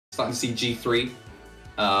starting to see G3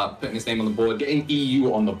 putting his name on the board, getting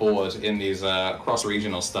EU on the board in these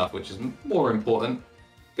cross-regional stuff, which is more important.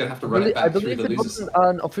 Gonna have to run it back through the losers. It wasn't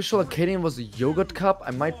an official Arcadian, it was a Yogurt Cup.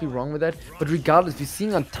 I might be wrong with that. But regardless, we're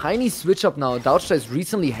seeing a tiny switch up now. Douchlas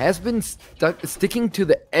recently has been sticking to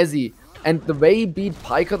the Ezzy. And the way he beat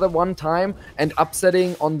Piker the one time and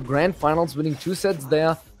upsetting on Grand Finals, winning 2 sets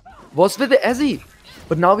there, was with the Ezzy.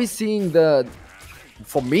 But now we're seeing the,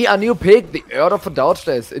 for me, a new pick, the Erda for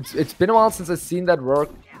Douchlas. It's been a while since I've seen that work.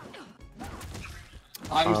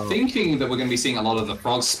 I'm thinking that we're going to be seeing a lot of the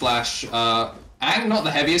Frog Splash. And not the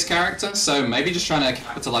heaviest character, so maybe just trying to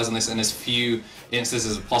capitalize on this in as few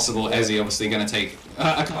instances as possible. Ezzy obviously going to take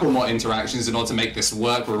a couple more interactions in order to make this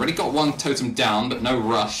work. We've already got one totem down, but no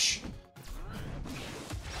rush.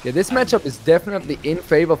 Yeah, this matchup is definitely in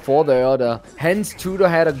favor for the Erda. Hence, Tudor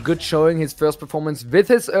had a good showing his first performance with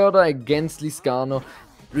his Erda against Leescano,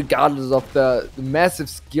 regardless of the massive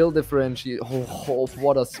skill differential. Oh,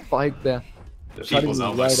 what a spike there. The people's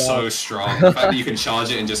elbow is so strong. The fact that you can charge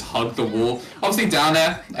it and just hug the wall. Obviously down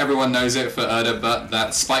there, everyone knows it for Erda, but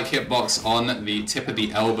that spike hitbox on the tip of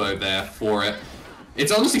the elbow there for it.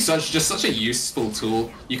 It's honestly just such a useful tool.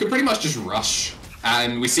 You can pretty much just rush.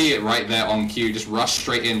 And we see it right there on cue, just rush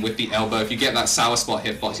straight in with the elbow. If you get that sour spot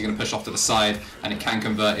hitbox, you're going to push off to the side, and it can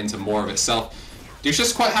convert into more of itself.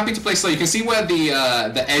 Douchlas quite happy to play slow. You can see where the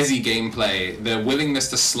Ezzy gameplay, the willingness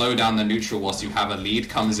to slow down the neutral whilst you have a lead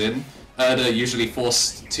comes in. Erda usually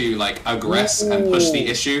forced to like aggress and push the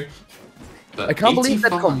issue. But I can't believe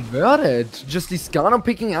that converted. Just Leescano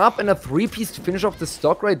picking up and a 3-piece to finish off the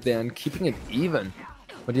stock right there and keeping it even.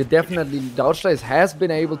 But yeah, definitely Douchlas has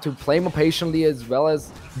been able to play more patiently as well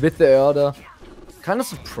as with the Erda. Kind of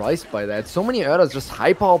surprised by that. So many Erdas just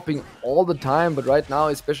hyper-hopping all the time, but right now,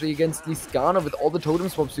 especially against Leescano with all the totem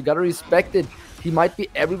swaps, you gotta respect it. He might be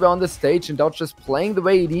everywhere on the stage and Douchlas playing the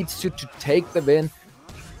way he needs to take the win.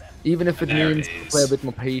 Even if it means to play a bit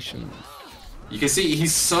more patient. You can see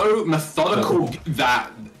he's so methodical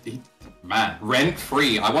that, man,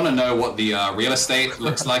 rent-free. I want to know what the real estate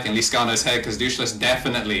looks like in Leescano's head, because Douchlas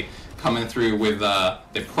definitely coming through with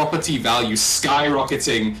the property value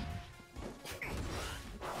skyrocketing.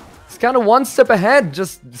 He's kind of one step ahead,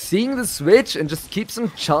 just seeing the switch and just keeps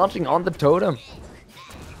him charging on the totem.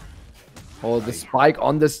 Oh, the spike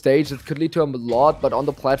on the stage, that could lead to a lot, but on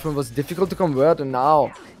the platform was difficult to convert, and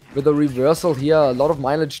now with a reversal here, a lot of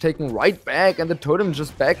mileage taken right back, and the totem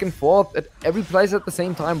just back and forth at every place at the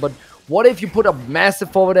same time. But what if you put a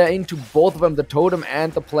massive forward air into both of them, the totem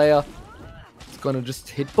and the player? It's gonna just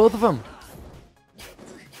hit both of them.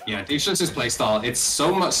 Yeah, Douchlas' playstyle, it's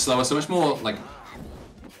so much slower, so much more like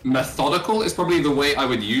methodical is probably the way I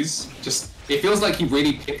would use. Just, it feels like he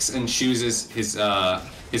really picks and chooses his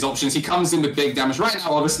options. He comes in with big damage. Right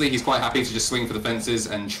now, obviously, he's quite happy to just swing for the fences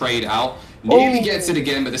and trade out. Nearly gets it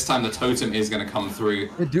again, but this time the totem is going to come through.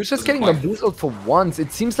 The dude's just getting bamboozled for once.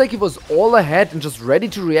 It seems like he was all ahead and just ready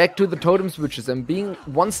to react to the totem switches and being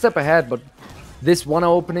one step ahead, but this one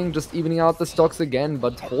opening just evening out the stocks again,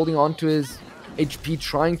 but holding on to his HP,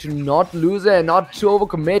 trying to not lose it and not to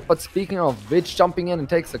overcommit. But speaking of which, jumping in and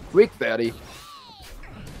takes a quick 30.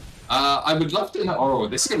 I would love to know. Oh,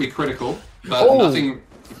 this is going to be critical, but nothing.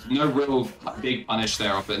 No real big punish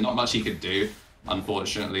there off it. Not much he could do,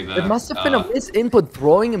 unfortunately. There. It must have been a misinput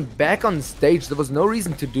throwing him back on stage. There was no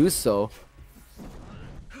reason to do so.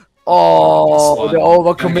 Oh, the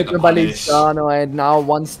overcommitment by Leescano, and now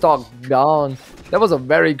one stock down. That was a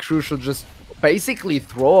very crucial, just basically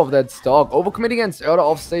throw of that stock. Overcommitting against Erda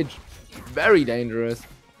off stage, very dangerous.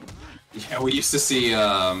 Yeah, we used to see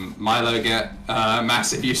Milo get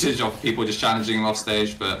massive usage of people just challenging him off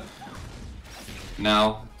stage, but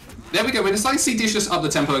now, there we go. We're starting to see Douchlas up the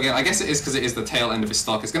tempo again. I guess it is because it is the tail end of his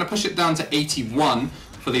stock. It's going to push it down to 81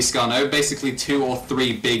 for Leescano. Basically 2 or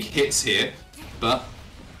 3 big hits here, but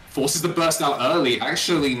forces the burst out early.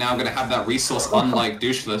 Actually now going to have that resource, unlike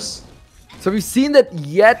Douchlas. So we've seen that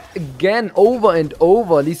yet again, over and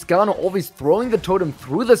over. Leescano always throwing the totem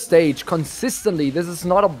through the stage consistently. This is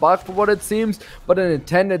not a bug for what it seems, but an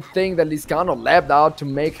intended thing that Leescano labbed out to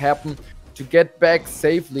make happen, to get back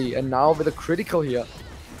safely. And now with a critical here,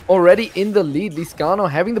 already in the lead. Leescano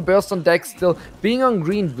having the burst on deck still, being on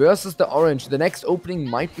green versus the orange. The next opening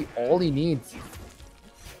might be all he needs.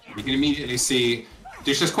 You can immediately see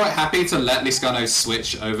Douchlas quite happy to let Leescano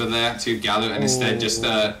switch over there to Gallo and instead just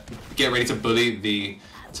get ready to bully the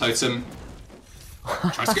totem.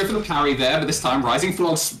 Tries to go for the parry there, but this time Rising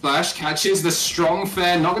Frog Splash catches the strong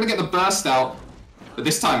fair, not going to get the burst out. But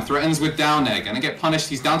this time threatens with down air, gonna get punished.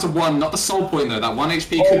 He's down to 1, not the soul point though. That 1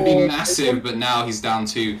 HP could be massive, but now he's down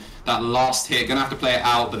to that last hit. Gonna have to play it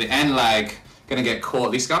out, but the end lag gonna get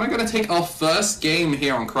caught. Leescano gonna take our first game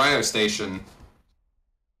here on Cryo Station.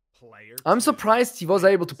 I'm surprised he was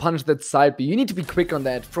able to punish that side B. You need to be quick on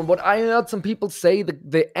that. From what I heard some people say,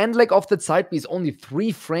 the end leg of that side B is only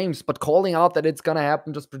 3 frames, but calling out that it's gonna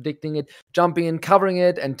happen, just predicting it, jumping in, covering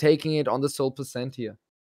it, and taking it on the sole percent here.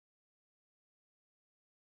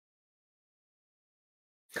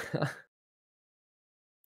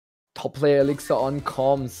 Top player Elixir on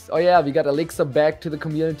comms. Oh yeah, we got Elixir back to the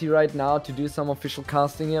community right now to do some official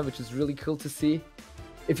casting here, which is really cool to see.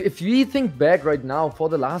 If you think back right now for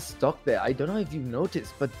the last stock there, I don't know if you've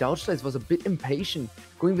noticed, but Douchlas was a bit impatient,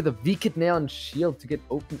 going with a Wicked Neon Shield to get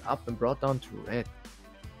opened up and brought down to red.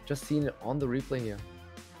 Just seeing it on the replay here.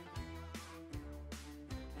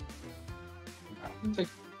 I'm gonna take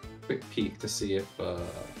a quick peek to see if I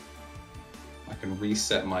can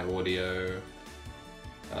reset my audio.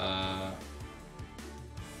 Are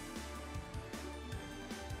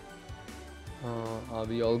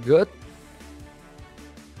we all good?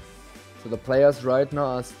 So the players right now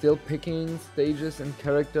are still picking stages and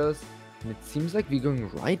characters, and it seems like we're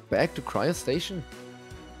going right back to Cryo Station.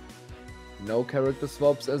 No character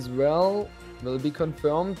swaps as well. Will be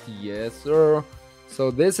confirmed? Yes, sir.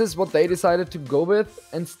 So this is what they decided to go with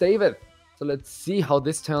and stay with. So let's see how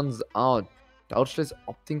this turns out. Douchlas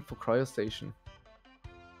opting for Cryo Station.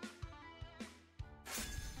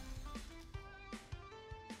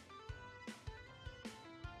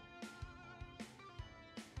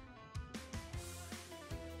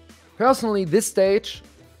 Personally, this stage,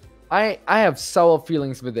 I have sour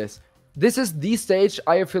feelings with this. This is the stage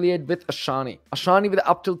I affiliate with Ashani. Ashani with the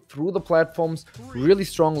up tilt through the platforms, really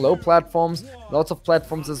strong low platforms, lots of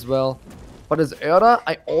platforms as well. But as Erda,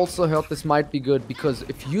 I also heard this might be good, because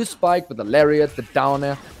if you spike with the lariat, the down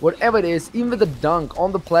air, whatever it is, even with the dunk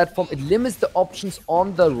on the platform, it limits the options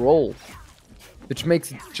on the roll. Which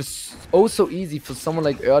makes it just oh so easy for someone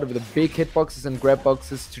like Erda with the big hitboxes and grab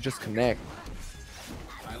boxes to just connect.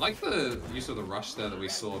 I like the use of the rush there that we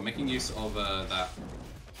saw, making use of that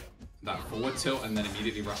forward tilt and then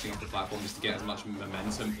immediately rushing off the platform just to get as much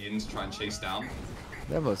momentum in to try and chase down.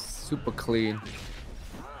 That was super clean.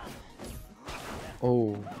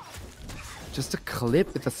 Oh, just a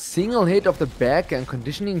clip with a single hit of the back and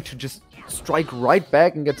conditioning to just strike right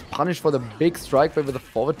back and gets punished for the big strike by with a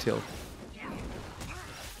forward tilt.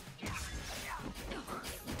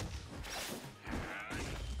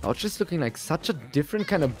 Just looking like such a different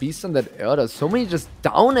kind of beast on that Erda. So many just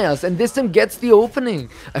down airs, and this time gets the opening.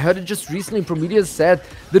 I heard it just recently. Prometheus said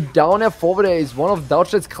the down air forward air is one of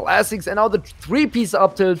Douchlas' classics, and now the 3-piece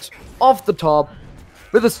up tilt off the top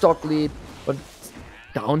with a stock lead. But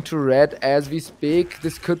down to red as we speak.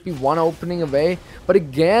 This could be one opening away. But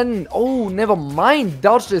again, oh, never mind.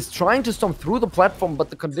 Douchlas trying to storm through the platform, but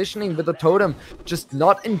the conditioning with the totem just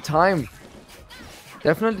not in time.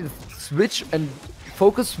 Definitely the switch and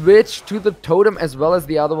focus switch to the totem as well as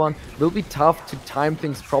the other one will be tough to time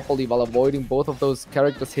things properly while avoiding both of those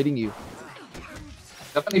characters hitting you.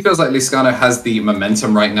 Definitely feels like Leescano has the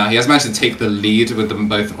momentum right now. He has managed to take the lead with them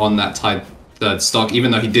both on that tied third stock, even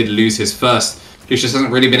though he did lose his first. Douchlas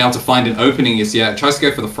hasn't really been able to find an opening just yet. Tries to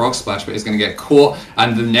go for the frog splash, but he's going to get caught,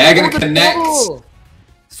 and then they're going to connect. Double.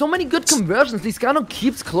 So many good conversions. Leescano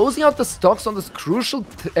keeps closing out the stocks on this crucial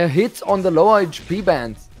hits on the lower HP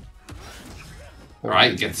bands.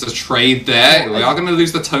 Alright, gets a trade there. We are going to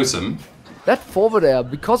lose the totem. That forward air,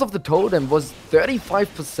 because of the totem, was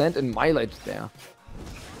 35% in mileage there.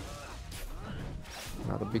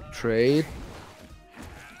 Another big trade.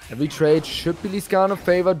 Every trade should be Leescano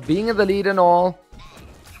favored, being in the lead and all.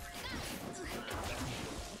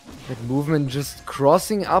 That movement just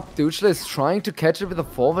crossing up. Douchlas trying to catch it with a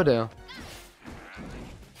forward air.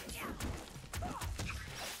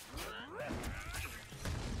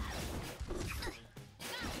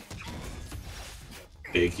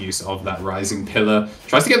 Big use of that rising pillar.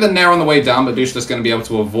 Tries to get the nair on the way down, but Douchlas going to be able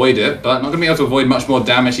to avoid it, but not going to be able to avoid much more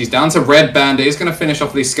damage. He's down to red band. It is going to finish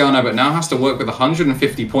off Leescano, but now has to work with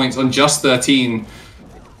 150 points on just 13.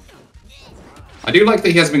 I do like that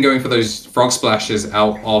he has been going for those frog splashes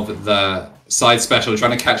out of the side special,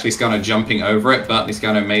 trying to catch Leescano jumping over it, but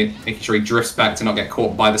Leescano making sure he drifts back to not get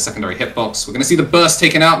caught by the secondary hitbox. We're going to see the burst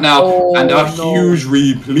taken out now, and a huge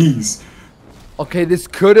replease. Okay, this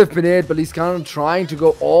could have been it, but Leescano trying to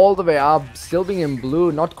go all the way up, still being in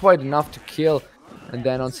blue, not quite enough to kill. And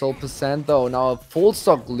then on sole percent though, now a full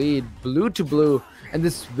stock lead, blue to blue. And the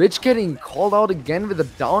switch getting called out again with a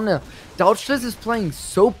downer. Douchlas is playing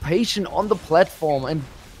so patient on the platform and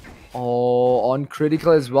on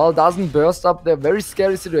critical as well. Doesn't burst up there, very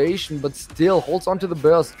scary situation, but still holds on to the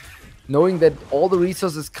burst. Knowing that all the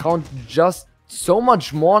resources count just so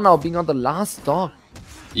much more now being on the last stock.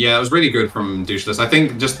 Yeah, it was really good from Douchlas. I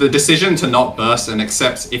think just the decision to not burst and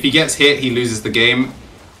accept if he gets hit, he loses the game.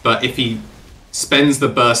 But if he spends the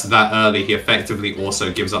burst that early, he effectively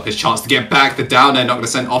also gives up his chance to get back. The down air not going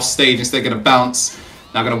to send off stage, instead going to bounce.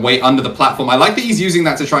 Now going to wait under the platform. I like that he's using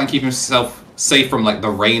that to try and keep himself safe from like the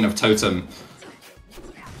rain of Totem.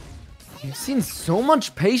 You've seen so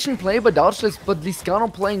much patient play by Douchlas, but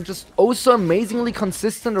Leescano playing just oh so amazingly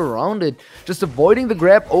consistent around it. Just avoiding the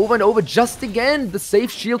grab over and over. Just again, the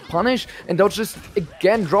safe shield punish. And Douchlas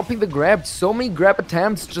again dropping the grab. So many grab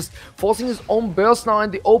attempts, just forcing his own burst now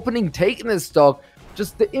in the opening, taking his stock.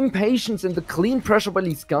 Just the impatience and the clean pressure by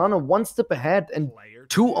Leescano, one step ahead and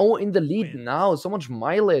 2-0 in the lead now. So much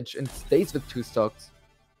mileage and stays with 2 stocks.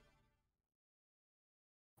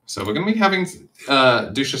 So we're going to be having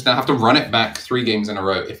Douchlas now have to run it back 3 games in a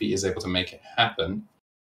row if he is able to make it happen.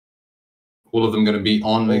 All of them going to be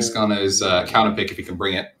on Leescano's counter pick if he can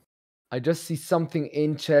bring it. I just see something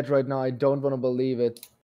in chat right now. I don't want to believe it.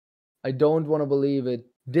 I don't want to believe it.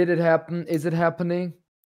 Did it happen? Is it happening?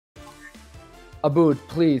 Abood,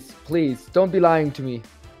 please, please, don't be lying to me.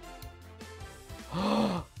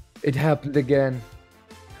 It happened again.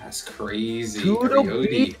 That's crazy. Tudo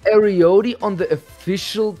beat Ariodi on the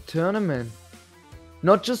official tournament.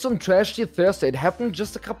 Not just on Trash Tier Thursday. It happened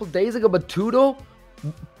just a couple days ago, but Tudo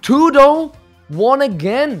won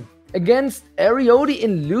again against Ariodi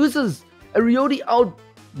in losers. Ariodi out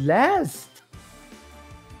last.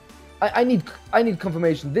 I need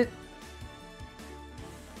confirmation.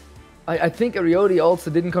 I think Ariodi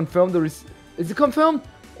also didn't confirm the is it confirmed?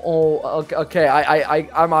 Oh, okay.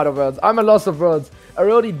 I'm out of words. I'm a loss of words.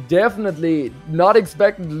 Ariodi definitely not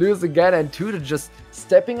expecting to lose again, and Tudo just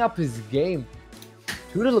stepping up his game.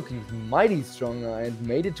 Tudo looking mighty strong now and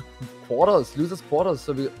made it to quarters, losers quarters,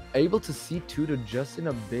 so we're able to see Tudo just in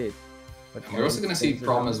a bit. But we're also going to see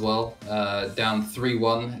Prom as well, down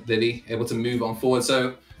 3-1, Lily, able to move on forward.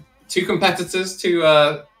 So 2 competitors, 2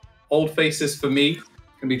 old faces for me, going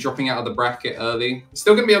to be dropping out of the bracket early.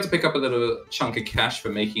 Still going to be able to pick up a little chunk of cash for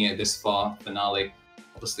making it this far, finale.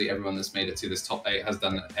 Obviously, everyone that's made it to this top 8 has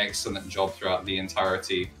done an excellent job throughout the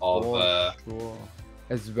entirety of sure.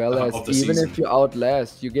 As well as even season. If you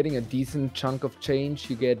outlast, you're getting a decent chunk of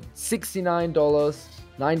change. You get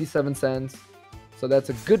 $69.97. So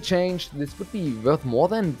that's a good change. This would be worth more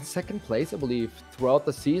than 2nd place, I believe, throughout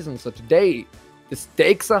the season. So today, the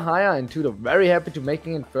stakes are higher and Tudo very happy to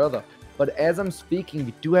making it further. But as I'm speaking,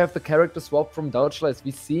 we do have the character swap from Douchlas.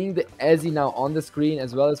 We're seeing the Ezzy now on the screen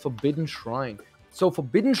as well as Forbidden Shrine. So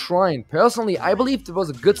Forbidden Shrine, personally, I believed it was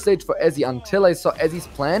a good stage for Ezzy until I saw Ezzy's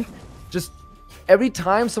plant. Just every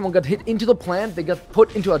time someone got hit into the plant, they got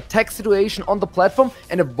put into a tech situation on the platform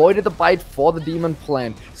and avoided the bite for the demon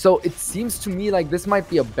plant. So it seems to me like this might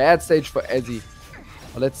be a bad stage for Ezzy.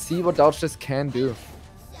 But let's see what Douchlas can do.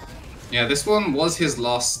 Yeah, this one was his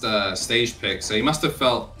last stage pick, so he must have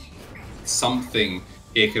felt something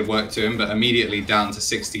here could work to him, but immediately down to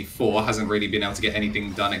 64, hasn't really been able to get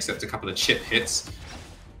anything done except a couple of chip hits.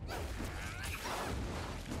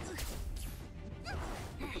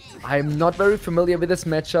 I'm not very familiar with this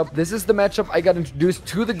matchup. This is the matchup I got introduced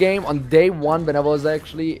to the game on day 1 when I was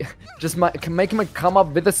actually just making my come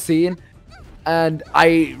up with the scene. And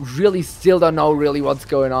I really still don't know really what's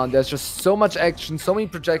going on. There's just so much action, so many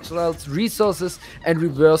projectiles, resources, and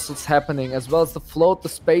reversals happening, as well as the float, the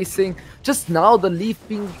spacing. Just now, the leaf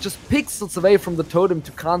being just pixels away from the totem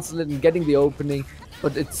to cancel it and getting the opening.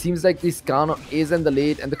 But it seems like Leescano is in the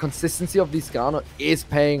lead, and the consistency of Leescano is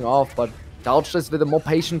paying off. But Douchlas with a more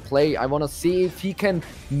patient play. I want to see if he can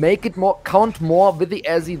make it count more with the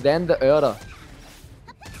Ezzy than the Erda.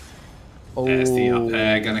 Oh. There's the up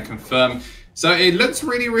air, gonna confirm. So it looks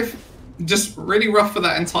really rough for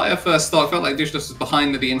that entire first stock. Felt like Douchlas was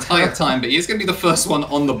behind the entire time, but he's going to be the first one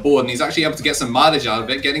on the board, and he's actually able to get some mileage out of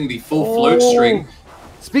it, getting the full float string.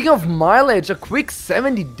 Speaking of mileage, a quick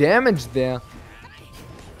 70 damage there.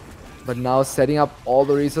 But now setting up all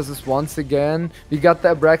the resources once again. We got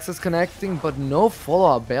the Abraxas connecting, but no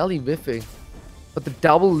follow-up, barely whiffing. But the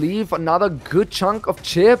double leaf, another good chunk of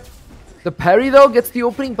chip. The parry though gets the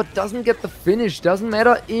opening but doesn't get the finish. Doesn't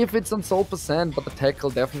matter if it's on soul percent, but the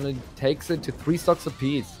tackle definitely takes it to 3 stocks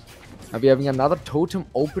apiece. Now we're having another totem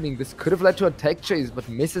opening. This could have led to a tech chase but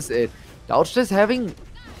misses it. Douchlas having...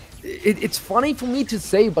 It's funny for me to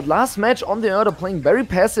say, but last match on the Erda playing very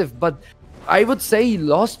passive, but I would say he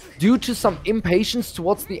lost due to some impatience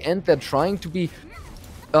towards the end. They're trying to be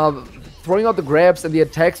throwing out the grabs and the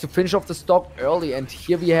attacks to finish off the stock early, and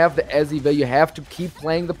here we have the Ezzy where you have to keep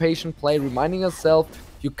playing the patient play, reminding yourself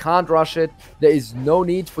You can't rush it. There is no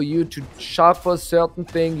need for you to sharp for a certain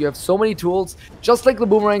thing. You have so many tools, just like the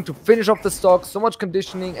boomerang, to finish off the stock. So much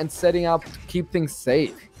conditioning and setting up to keep things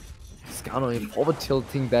safe. Leescano forward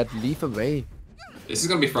tilting that leaf away. This is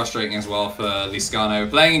going to be frustrating as well for Leescano.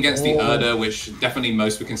 Playing against the Erda, which definitely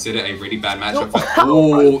most would consider a really bad matchup.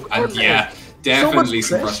 And yeah, definitely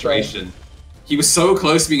some frustration. He was so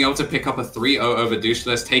close to being able to pick up a 3-0 over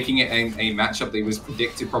Douchlas, taking it in a matchup that he was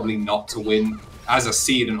predicted probably not to win as a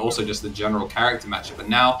seed and also just the general character matchup. But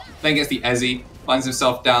now, playing against the Ezzy, finds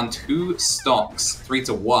himself down 2 stocks,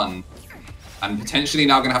 3-1. And potentially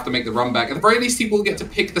now going to have to make the run back. At the very least, he will get to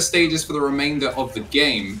pick the stages for the remainder of the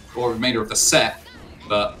game, or remainder of the set.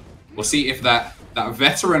 But we'll see if that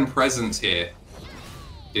veteran presence here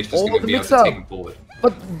is just going to be able to take him forward.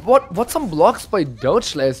 But what's some blocks by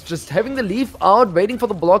Douchlas? Just having the leaf out, waiting for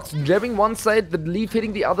the blocks, jabbing one side, the leaf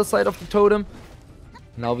hitting the other side of the totem.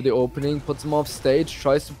 Now with the opening, puts him off stage,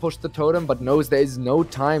 tries to push the totem, but knows there is no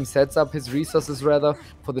time. Sets up his resources rather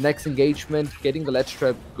for the next engagement, getting the ledge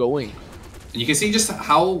trap going. And you can see just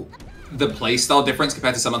how the playstyle difference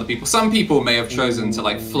compared to some other people. Some people may have chosen to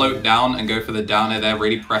like float down and go for the downer there,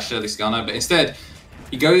 really pressure Leescano, but instead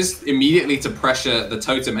he goes immediately to pressure the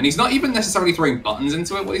totem, and he's not even necessarily throwing buttons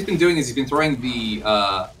into it. What he's been doing is he's been throwing the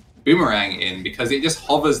boomerang in because it just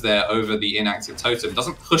hovers there over the inactive totem. It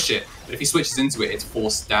doesn't push it, but if he switches into it, it's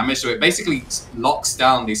forced damage. So it basically locks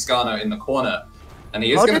down Leescano in the corner. And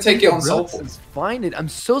he is going to take it on Soulful. Find it. I'm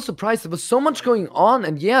so surprised. There was so much going on.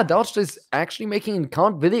 And yeah, Douchlas is actually making it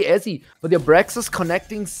count with the Ezzy. But the Abraxas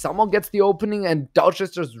connecting, someone gets the opening, and Douchlas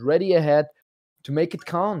is just ready ahead to make it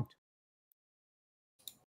count.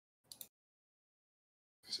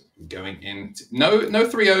 Going in. No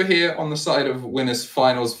 3-0 here on the side of winners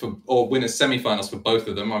finals or winners semi-finals for both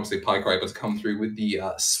of them. Obviously, Pike are able to come through with the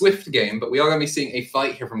Swift game. But we are going to be seeing a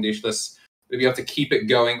fight here from Douchlas. We'll be able to keep it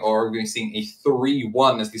going, or we're going to be seeing a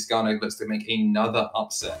 3-1 as Leescano looks to make another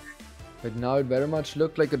upset. But now it very much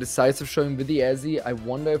looked like a decisive showing with the Ezzy. I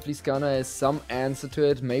wonder if Leescano has some answer to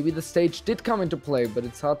it. Maybe the stage did come into play, but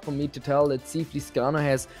it's hard for me to tell. Let's see if Leescano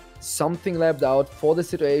has something left out for the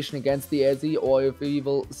situation against the Ezzy, or if he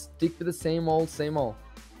will stick with the same old.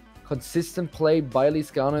 Consistent play by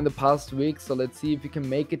Leescano in the past week, so let's see if he can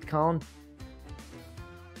make it count.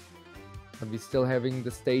 But we're still having the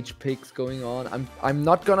stage picks going on. I'm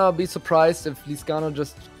not gonna be surprised if Leescano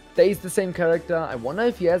just stays the same character. I wonder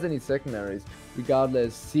if he has any secondaries.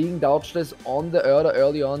 Regardless, seeing Douchlas on the Erda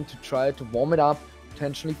early on to try to warm it up,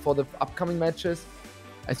 potentially for the upcoming matches.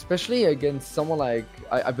 Especially against someone like,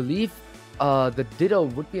 I believe the Ditto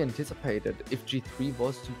would be anticipated if G3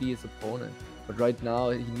 was to be his opponent. But right now,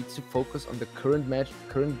 he needs to focus on the current match,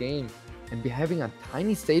 current game. And be having a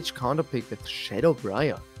tiny stage counterpick with Shadow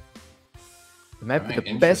Briar. The map with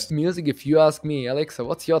the best music, if you ask me. Alexa,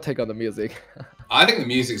 what's your take on the music? I think the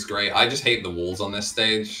music's great. I just hate the walls on this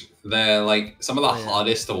stage. They're like some of the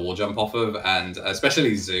hardest to wall jump off of, and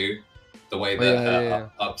especially Zoo, the way that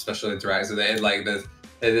up special interacts with it. Like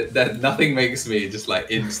nothing makes me just like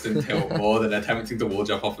instant tilt more than attempting to wall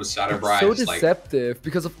jump off of Shadow Briar. So deceptive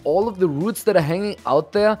because of all of the roots that are hanging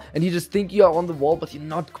out there, and you just think you are on the wall, but you're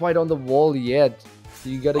not quite on the wall yet. So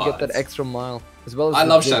you gotta get that extra mile. As well as I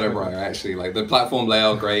love Shadow Briar actually. Like the platform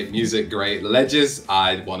layout, great, music, great. Ledges,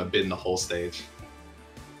 I'd want to bin the whole stage.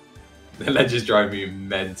 The ledges drive me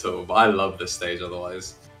mental, but I love this stage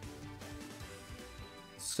otherwise.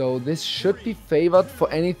 So this should be favored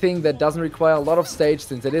for anything that doesn't require a lot of stage,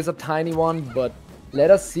 since it is a tiny one, but let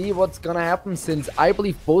us see what's gonna happen, since I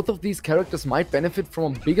believe both of these characters might benefit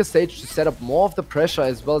from a bigger stage to set up more of the pressure,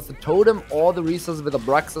 as well as the totem or the resources with the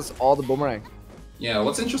Abraxas or the boomerang. Yeah,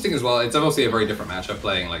 what's interesting as well, it's obviously a very different matchup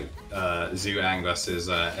playing like Zhuang versus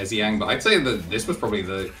Ezzyang, but I'd say that this was probably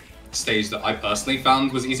the stage that I personally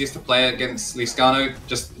found was easiest to play against Leescano.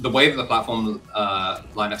 Just the way that the platform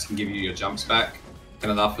lineups can give you your jumps back can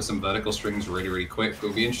allow for some vertical strings really, really quick. But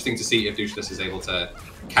it'll be interesting to see if Douchlas is able to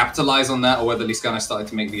capitalize on that, or whether Leescano started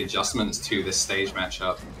to make the adjustments to this stage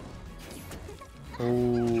matchup.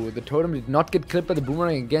 Oh, the totem did not get clipped by the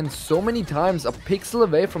boomerang again so many times. A pixel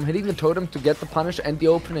away from hitting the totem to get the punish and the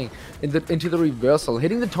opening into the reversal.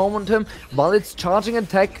 Hitting the totem while it's charging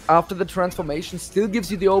attack after the transformation still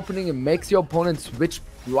gives you the opening and makes your opponent switch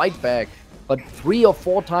right back. But 3 or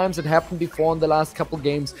 4 times it happened before in the last couple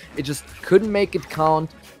games. It just couldn't make it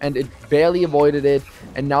count, and it barely avoided it.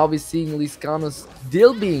 And now we're seeing Leescano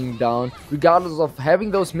still being down, regardless of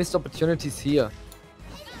having those missed opportunities here.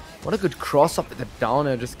 What a good cross-up with the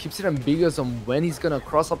downer. Just keeps it ambiguous on when he's gonna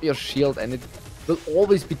cross up your shield, and it will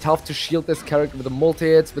always be tough to shield this character with the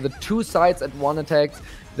multi-hits, with the 2 sides at 1 attacks,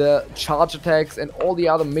 the charge attacks, and all the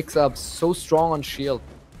other mix-ups. So strong on shield.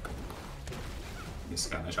 He's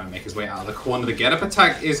going to try and make his way out of the corner. The get-up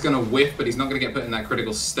attack is going to whiff, but he's not going to get put in that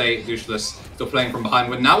critical state. Douchlas still playing from behind.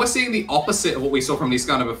 But now we're seeing the opposite of what we saw from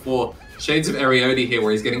Leescano before. Shades of Ariodi here,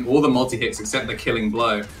 where he's getting all the multi-hits except the killing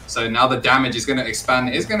blow. So now the damage is going to expand.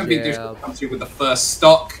 It is going to be Douchlas come through with the first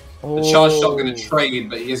stock. The charge shot going to trade,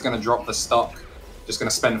 but he is going to drop the stock. Just going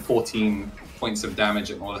to spend 14 points of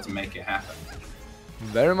damage in order to make it happen.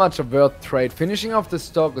 Very much a worth trade. Finishing off the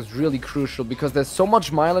stock is really crucial because there's so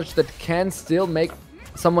much mileage that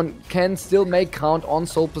someone can still make count on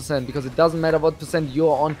soul percent, because it doesn't matter what percent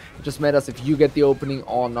you're on, it just matters if you get the opening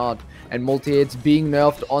or not. And multi-hits being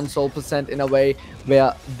nerfed on soul percent in a way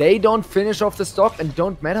where they don't finish off the stock and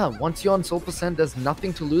don't matter. Once you're on soul percent, there's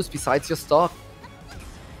nothing to lose besides your stock.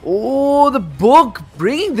 Oh, the book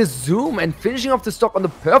bringing the zoom and finishing off the stock on the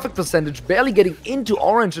perfect percentage, barely getting into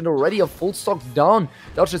orange and already a full stock down.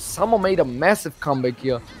 Douchlas somehow made a massive comeback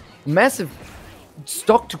here. Massive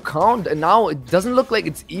stock to count, and now it doesn't look like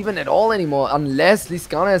it's even at all anymore, unless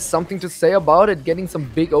Leescano has something to say about it. Getting some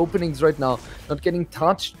big openings right now, not getting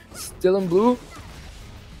touched, still in blue.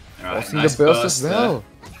 Forcing nice the burst as well.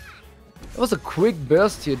 That was a quick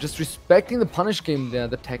burst here, just respecting the punish game there.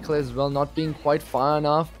 The tackle as well not being quite far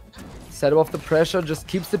enough. Set off the pressure, just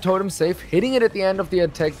keeps the totem safe, hitting it at the end of the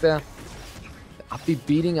attack there. Uppy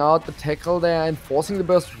beating out the tackle there and forcing the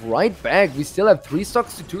burst right back. We still have 3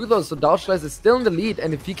 stocks to 2 though, so Douchlas is still in the lead,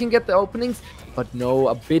 and if he can get the openings, but no,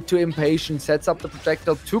 a bit too impatient, sets up the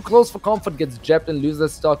projectile too close for comfort, gets jabbed and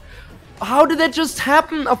loses stock. How did that just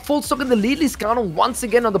happen? A full stock in the lead. Leescano once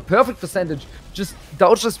again on the perfect percentage. Just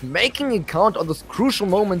Douchlas making it count on those crucial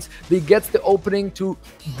moments. He gets the opening to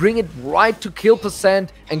bring it right to kill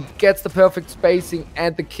percent and gets the perfect spacing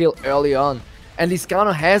and the kill early on. And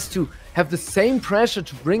Leescano has to have the same pressure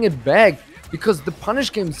to bring it back, because the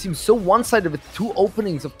punish game seems so one-sided with 2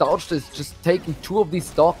 openings of Douchlas just taking 2 of these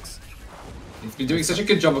stocks. He's been doing such a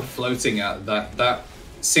good job of floating at that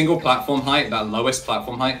single platform height, that lowest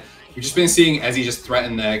platform height. We've just been seeing Ezzy just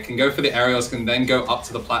threaten there, can go for the aerials, can then go up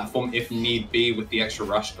to the platform if need be with the extra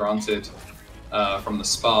rush granted from the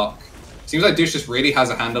spark. Seems like Douchlas really has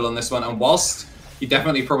a handle on this one, and whilst he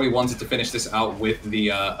definitely probably wanted to finish this out with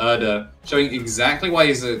the Erda, showing exactly why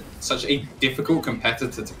he's such a difficult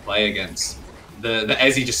competitor to play against. The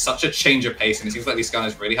Ezzy just such a change of pace, and it seems like Leescano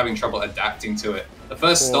is really having trouble adapting to it. The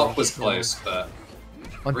first stop was close, but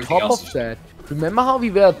on top of that, remember how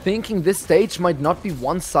we were thinking this stage might not be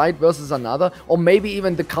one side versus another, or maybe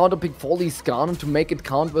even the counter pick for Leescano to make it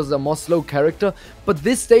count versus a more slow character, but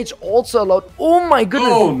this stage also allowed— oh my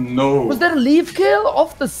goodness! Oh no! Was that a leaf kill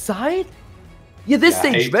off the side? Yeah, this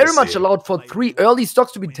stage very much allowed for 3 early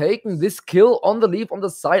stocks to be taken. This kill on the leaf on the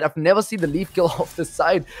side, I've never seen the leaf kill off the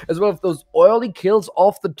side, as well as those early kills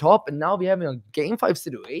off the top, and now we're having a game 5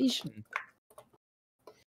 situation.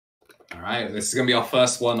 All right, this is going to be our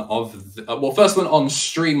first one of the, first one on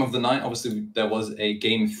stream of the night. Obviously, there was a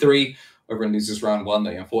game 3 over in Losers Round 1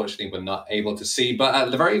 that unfortunately we're not able to see. But at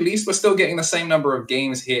the very least, we're still getting the same number of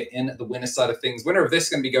games here in the winner's side of things. Winner of this is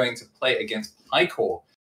going to be going to play against Highcore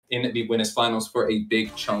in the winners finals for a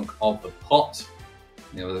big chunk of the pot.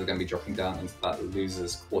 They're going to be dropping down into that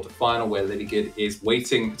losers quarterfinal, where Lidygid is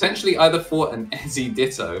waiting potentially either for an Ezzy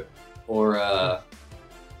Ditto or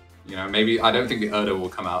you know, maybe I don't think the Erdo will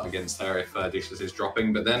come out against her if Douchlas is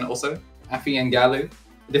dropping, but then also Afi and Galu.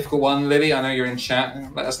 Difficult one, Lily. I know you're in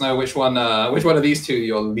chat. Let us know which one of these two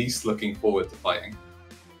you're least looking forward to fighting.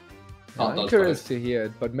 I'm curious to hear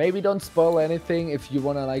it, but maybe don't spoil anything if you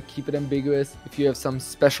want to like keep it ambiguous. If you have some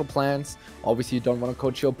special plans, obviously you don't want to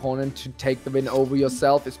coach your opponent to take the win over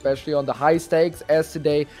yourself, especially on the high stakes as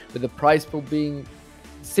today, with the prize pool being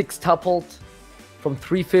 6-tupled from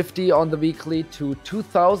 $350 on the weekly to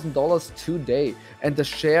 $2,000 today, and the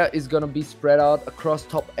share is gonna be spread out across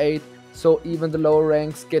top 8. So even the lower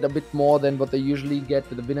ranks get a bit more than what they usually get,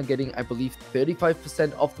 with the winner getting, I believe,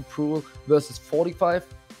 35% of the pool versus 45%.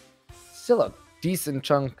 Still a decent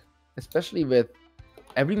chunk, especially with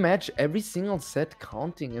every match, every single set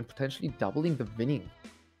counting and potentially doubling the winning.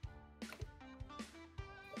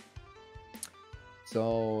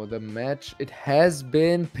 So the match, it has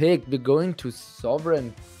been picked. We're going to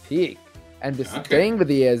Sovereign Peak, and we're staying with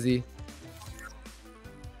the Ezzy.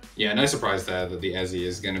 Yeah, no surprise there that the Ezzy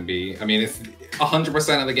is going to be... I mean, it's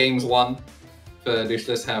 100% of the games won for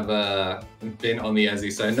Douchlas have been on the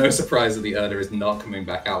Ezzy, so no surprise that the Erda is not coming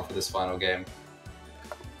back out for this final game.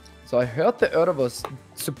 So I heard the Erda was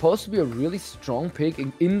supposed to be a really strong pick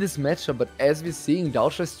in this matchup, but as we're seeing,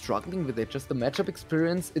 Douchlas struggling with it. Just the matchup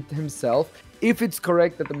experience it himself, if it's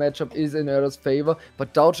correct that the matchup is in Erda's favor,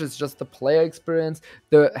 but Douchlas is just the player experience,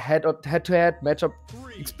 the head-to-head matchup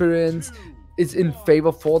experience, is in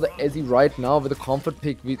favor for the Ezzy right now with a comfort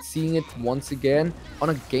pick. We're seeing it once again on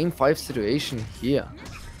a game 5 situation here.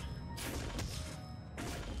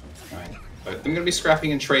 Right. Both of them going to be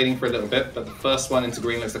scrapping and trading for a little bit, but the first one into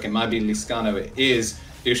green looks like it might be Leescano. It is.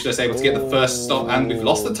 Douchlas able to get the first stop, and we've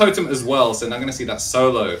lost the totem as well, so now going to see that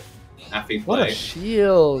solo Affy play. What a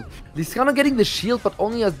shield! Leescano getting the shield, but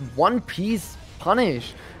only has one piece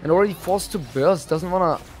punish, and already forced to burst. Doesn't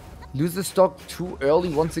want to lose the stock too early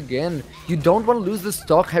once again. You don't want to lose the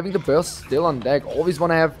stock having the burst still on deck. Always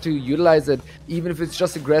want to have to utilize it, even if it's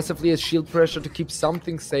just aggressively as shield pressure to keep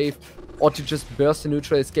something safe, or to just burst the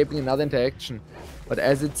neutral, escaping another interaction. But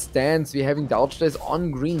as it stands, we're having Douchlas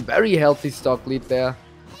on green. Very healthy stock lead there.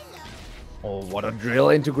 Oh, what a drill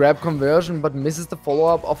into grab conversion, but misses the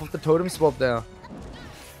follow-up off of the totem swap there.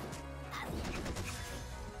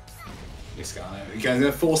 Leescano going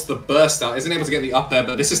to force the burst out. Isn't able to get the up air,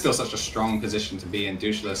 but this is still such a strong position to be in.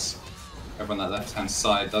 Douchlas, over on that left-hand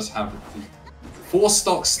side, does have 4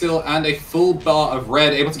 stocks still and a full bar of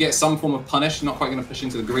red. Able to get some form of punish. Not quite going to push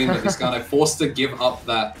into the green, but Leescano forced to give up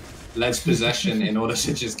that ledge possession in order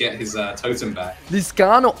to just get his totem back.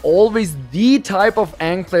 Leescano always the type of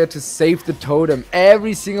angler to save the totem.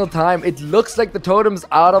 Every single time. It looks like the totem's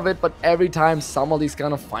out of it, but every time somehow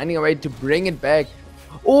Leescano finding a way to bring it back.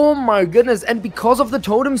 Oh my goodness, and because of the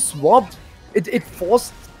totem swap, it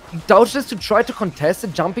forced Douchlas to try to contest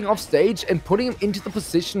it, jumping off stage and putting him into the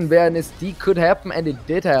position where an SD could happen, and it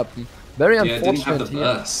did happen. Very unfortunate. Yeah, it didn't have the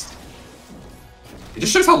burst. It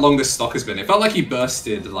just shows how long this stock has been. It felt like he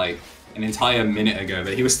bursted like an entire minute ago,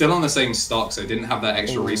 but he was still on the same stock, so didn't have that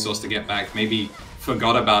extra resource to get back. Maybe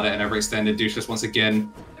forgot about it and overextended. Douchlas once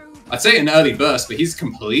again, I'd say an early burst, but he's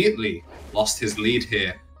completely lost his lead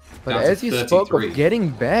here. But as you spoke of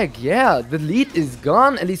getting back, yeah, the lead is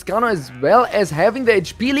gone, and Leescano as well as having the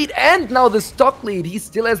HP lead and now the stock lead. He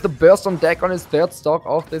still has the burst on deck on his 3rd stock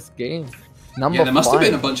of this game. Yeah, there must have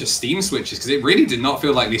been a bunch of steam switches, because it really did not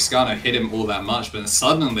feel like Leescano hit him all that much, but then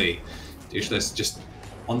suddenly Douchlas just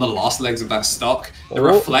on the last legs of that stock. The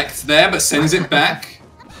reflect there, but sends it back.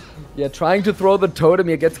 Yeah, trying to throw the totem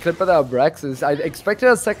here, gets clipped by the Abraxas. I expected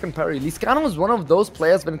a second parry. Leescano is one of those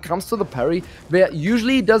players when it comes to the parry where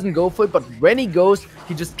usually he doesn't go for it, but when he goes,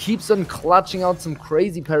 he just keeps on clutching out some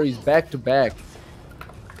crazy parries back to back.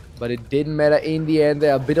 But it didn't matter in the end.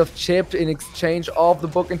 There a bit of chip in exchange of the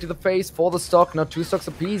book into the face for the stock. Now 2 stocks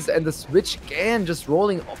apiece, and the switch again just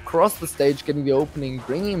rolling across the stage, getting the opening,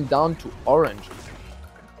 bringing him down to orange.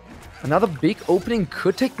 Another big opening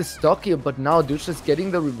could take the stock here, but now Douchlas getting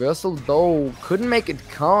the reversal, though couldn't make it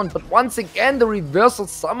count. But once again, the reversal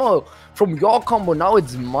somehow from your combo. Now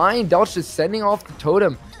it's mine. Douchlas sending off the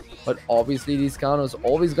totem. But obviously, Leescano is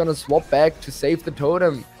always going to swap back to save the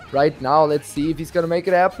totem. Right now, let's see if he's going to make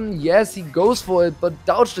it happen. Yes, he goes for it, but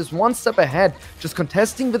Douchlas one step ahead, just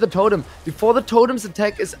contesting with the totem. Before the totem's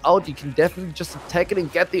attack is out, you can definitely just attack it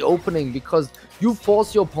and get the opening, because you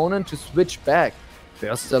force your opponent to switch back.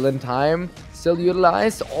 They're still in time, still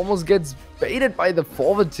utilized, almost gets baited by the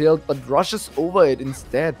forward tilt, but rushes over it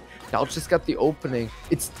instead. Douchlas got the opening.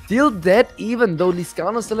 It's still dead even, though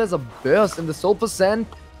Leescano still has a burst, and the soul percent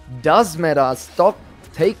does matter. Stock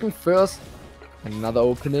taken first. Another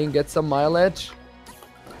opening, gets some mileage.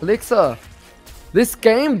 Elixir. This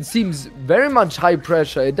game seems very much high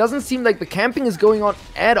pressure. It doesn't seem like the camping is going on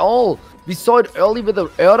at all. We saw it early with the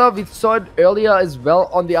Erda, we saw it earlier as well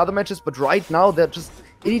on the other matches, but right now they're just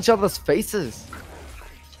in each other's faces.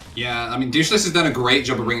 Yeah, I mean, Douchlas has done a great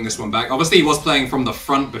job of bringing this one back. Obviously, he was playing from the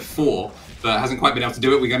front before, but hasn't quite been able to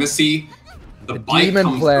do it. We're going to see the bite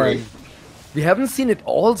come through. We haven't seen it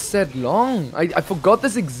all set long. I forgot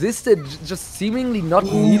this existed, just seemingly not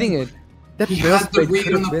needing it. That he had the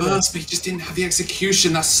read on the burst, but he just didn't have the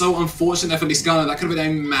execution. That's so unfortunate for Leescano. That could have been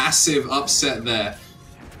a massive upset there.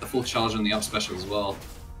 The full charge on the up special as well.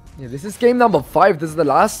 Yeah, this is game number 5. This is the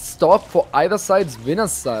last stock for either side's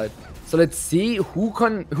winner's side. So let's see who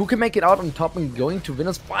can make it out on top and going to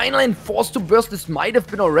winners. Final and forced to burst. This might have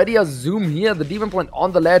been already a zoom here. The demon plant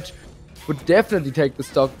on the ledge would definitely take the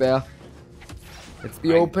stock there. It's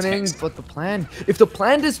the opening, but the plant. If the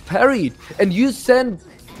plant is parried and you send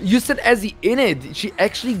Ezzy in it, she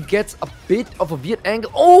actually gets a bit of a weird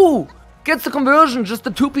angle. Oh! Gets the conversion, just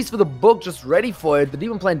the 2-piece with a book, just ready for it. The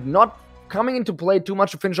demon plant not coming into play too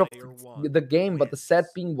much to finish off the game, but the set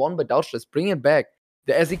being won by Douchlas, bring it back.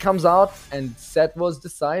 The Ezzy comes out, and set was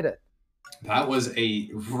decided. That was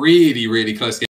a really, really close game.